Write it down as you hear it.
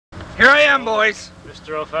Here I am, boys.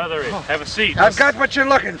 Mr. O'Feathery, have a seat. I've got what you're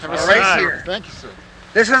looking for right here. Thank you, sir.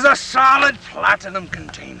 This is a solid platinum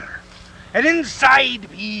container. And inside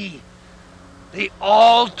be the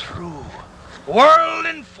all-true, world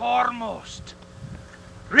and foremost,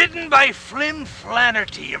 written by Flim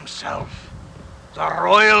Flannerty himself, the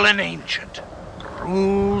royal and ancient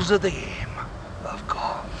rules of the game of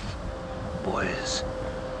golf. Boys,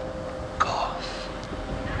 golf.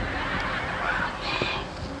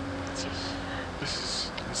 This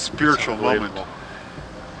is a spiritual moment.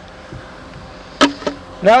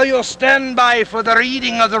 Now you'll stand by for the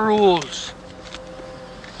reading of the rules.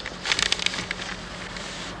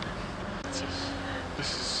 This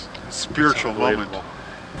is a spiritual moment.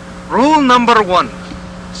 Rule number 1,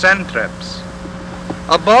 sand traps.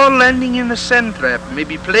 A ball landing in a sand trap may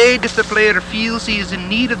be played if the player feels he is in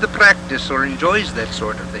need of the practice or enjoys that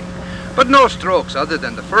sort of thing. But no strokes other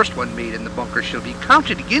than the first one made in the bunker shall be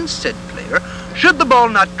counted against said player should the ball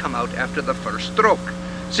not come out after the first stroke,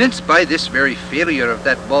 since by this very failure of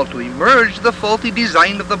that ball to emerge, the faulty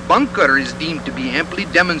design of the bunker is deemed to be amply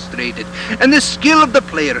demonstrated, and the skill of the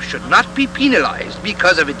player should not be penalized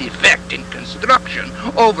because of a defect in construction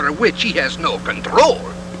over which he has no control.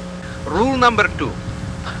 Rule number 2.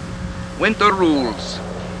 Winter rules.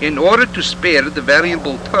 In order to spare the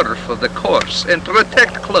variable turf of the course and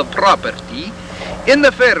protect club property, in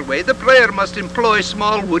the fairway the player must employ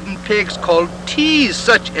small wooden pegs called tees,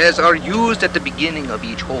 such as are used at the beginning of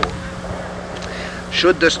each hole.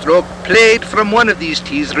 Should the stroke played from one of these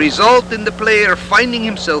tees result in the player finding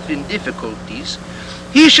himself in difficulties,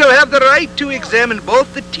 he shall have the right to examine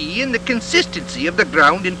both the tee and the consistency of the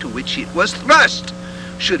ground into which it was thrust,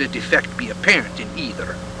 should a defect be apparent in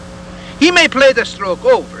either. He may play the stroke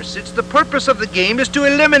over, since the purpose of the game is to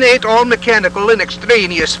eliminate all mechanical and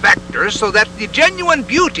extraneous factors so that the genuine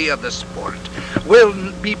beauty of the sport will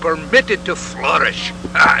be permitted to flourish.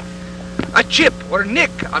 A chip or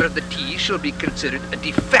nick out of the tee shall be considered a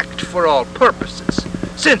defect for all purposes,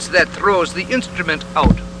 since that throws the instrument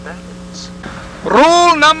out of balance.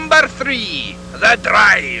 Rule number 3, the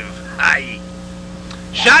drive. Aye.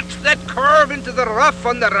 Shots that curve into the rough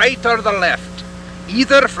on the right or the left,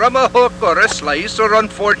 either from a hook or a slice or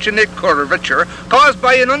unfortunate curvature caused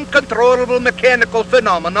by an uncontrollable mechanical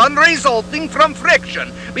phenomenon resulting from friction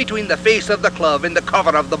between the face of the club and the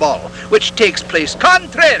cover of the ball, which takes place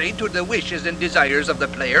contrary to the wishes and desires of the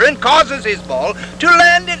player and causes his ball to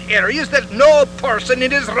land in areas that no person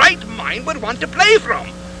in his right mind would want to play from.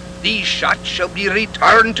 These shots shall be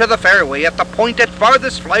returned to the fairway at the point at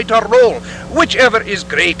farthest flight or roll, whichever is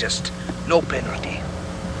greatest. No penalty.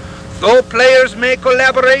 Though players may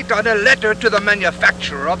collaborate on a letter to the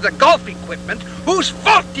manufacturer of the golf equipment whose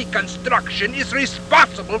faulty construction is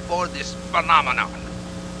responsible for this phenomenon.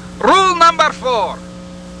 Rule number 4,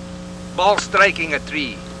 ball striking a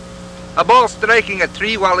tree. A ball striking a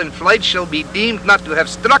tree while in flight shall be deemed not to have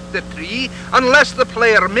struck the tree unless the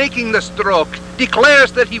player making the stroke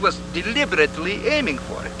declares that he was deliberately aiming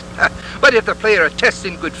for it. But if the player attests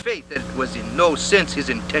in good faith that it was in no sense his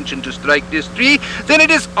intention to strike this tree, then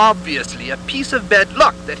it is obviously a piece of bad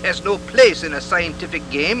luck that has no place in a scientific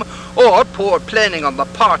game or poor planning on the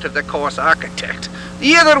part of the course architect.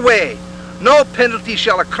 Either way, no penalty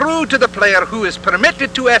shall accrue to the player who is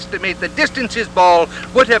permitted to estimate the distance his ball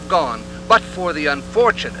would have gone but for the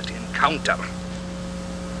unfortunate encounter.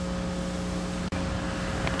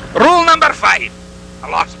 Rule number 5, a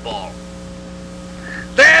lost ball.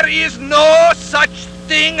 There is no such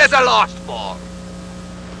thing as a lost ball.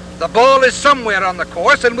 The ball is somewhere on the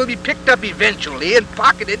course and will be picked up eventually and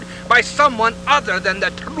pocketed by someone other than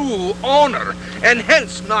the true owner, and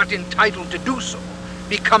hence not entitled to do so,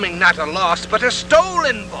 becoming not a lost but a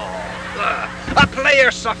stolen ball. A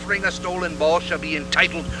player suffering a stolen ball shall be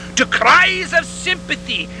entitled to cries of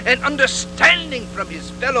sympathy and understanding from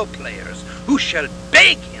his fellow players, who shall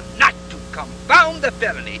beg him not to confound the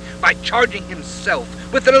felony by charging himself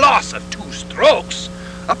with the loss of 2 strokes.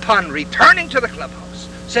 Upon returning to the clubhouse,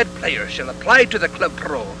 said player shall apply to the club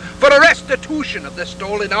pro for a restitution of the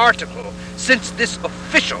stolen article, since this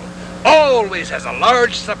official always has a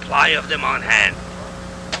large supply of them on hand.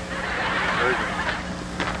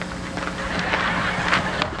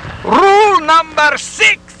 Rule number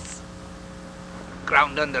 6,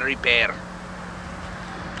 ground under repair.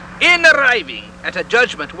 In arriving at a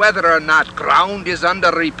judgment whether or not ground is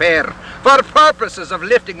under repair for purposes of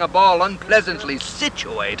lifting a ball unpleasantly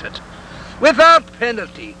situated, without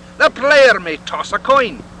penalty, the player may toss a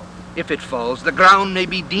coin. If it falls, the ground may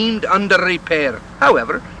be deemed under repair.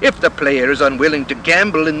 However, if the player is unwilling to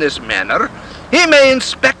gamble in this manner, he may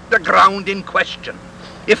inspect the ground in question.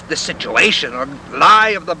 If the situation or lie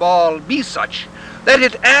of the ball be such that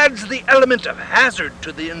it adds the element of hazard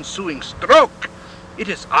to the ensuing stroke, it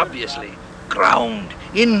is obviously ground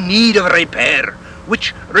in need of repair,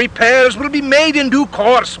 which repairs will be made in due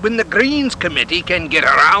course when the Greens Committee can get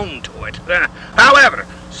around to it. However,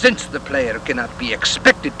 since the player cannot be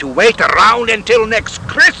expected to wait around until next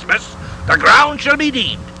Christmas, the ground shall be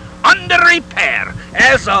deemed under repair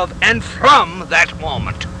as of and from that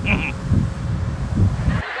moment.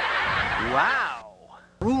 Wow.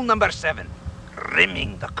 Rule number 7,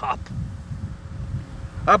 rimming the cup.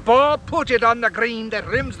 A ball putted on the green that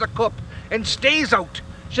rims the cup and stays out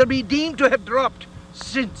shall be deemed to have dropped,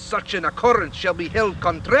 since such an occurrence shall be held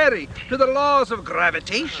contrary to the laws of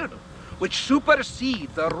gravitation, which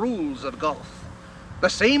supersede the rules of golf. The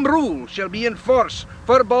same rule shall be in force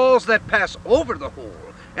for balls that pass over the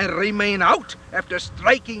hole and remain out after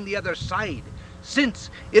striking the other side, since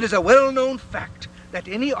it is a well-known fact that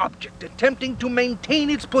any object attempting to maintain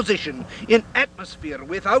its position in atmosphere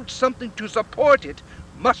without something to support it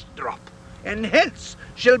must drop, and hence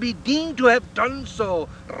shall be deemed to have done so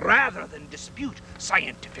rather than dispute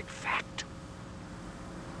scientific fact.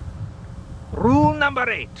 Rule number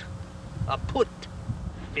 8, a putt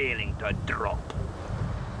failing to drop.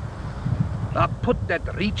 A putt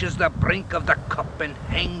that reaches the brink of the cup and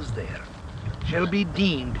hangs there shall be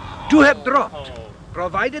deemed to have dropped,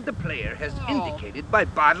 provided the player has indicated by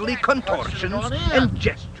bodily contortions and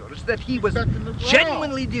gestures that he was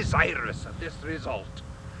genuinely desirous of this result.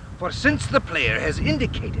 For since the player has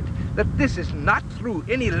indicated that this is not through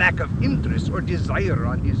any lack of interest or desire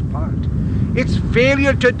on his part, its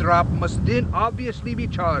failure to drop must then obviously be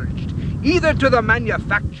charged either to the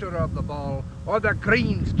manufacturer of the ball or the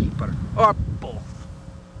greenskeeper, or both.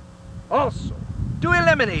 Also, to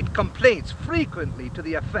eliminate complaints frequently to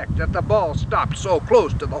the effect that the ball stopped so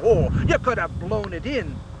close to the hole you could have blown it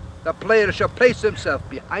in, the player shall place himself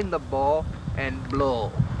behind the ball and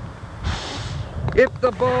blow. If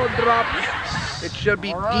the ball drops, it shall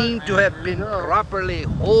be deemed to have been properly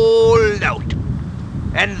holed out.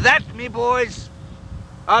 And that, me boys,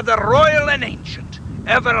 are the royal and ancient,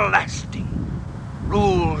 everlasting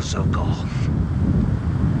rules of golf.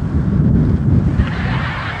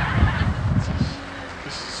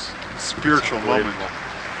 This is a spiritual moment.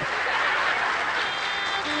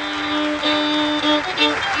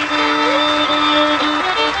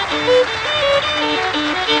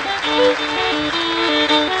 Thank you.